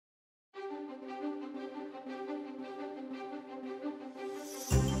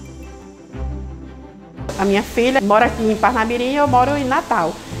A minha filha mora aqui em Parnamirim e eu moro em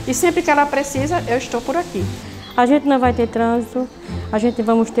Natal. E sempre que ela precisa, eu estou por aqui. A gente não vai ter trânsito,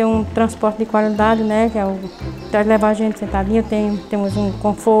 vamos ter um transporte de qualidade, né, que é para levar a gente sentadinho, temos um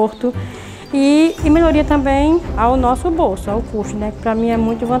conforto e melhoria também ao nosso bolso, ao custo, né, que para mim é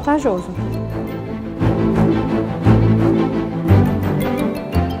muito vantajoso.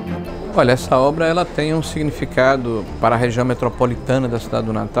 Olha, essa obra ela tem um significado para a região metropolitana da cidade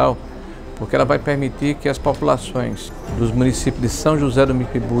do Natal, porque ela vai permitir que as populações dos municípios de São José do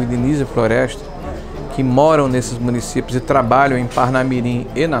Mipibu e de Nísia Floresta, que moram nesses municípios e trabalham em Parnamirim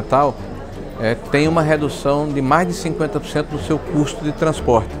e Natal, tenham uma redução de mais de 50% do seu custo de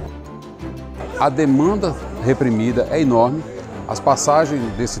transporte. A demanda reprimida é enorme. As passagens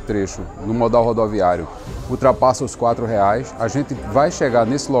desse trecho no modal rodoviário ultrapassam os R$4. A gente vai chegar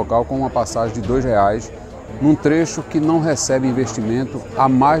nesse local com uma passagem de R$2, num trecho que não recebe investimento há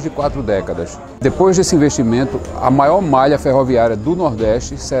mais de 4 décadas. Depois desse investimento, a maior malha ferroviária do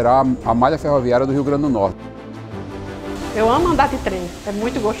Nordeste será a malha ferroviária do Rio Grande do Norte. Eu amo andar de trem, é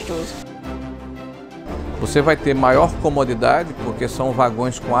muito gostoso. Você vai ter maior comodidade, porque são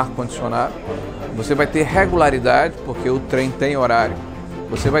vagões com ar-condicionado. Você vai ter regularidade, porque o trem tem horário.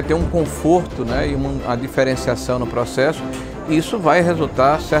 Você vai ter um conforto, né, e uma diferenciação no processo. E isso vai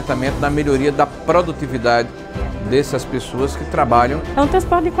resultar certamente na melhoria da produtividade dessas pessoas que trabalham. É um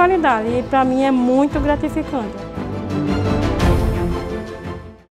transporte de qualidade e para mim é muito gratificante.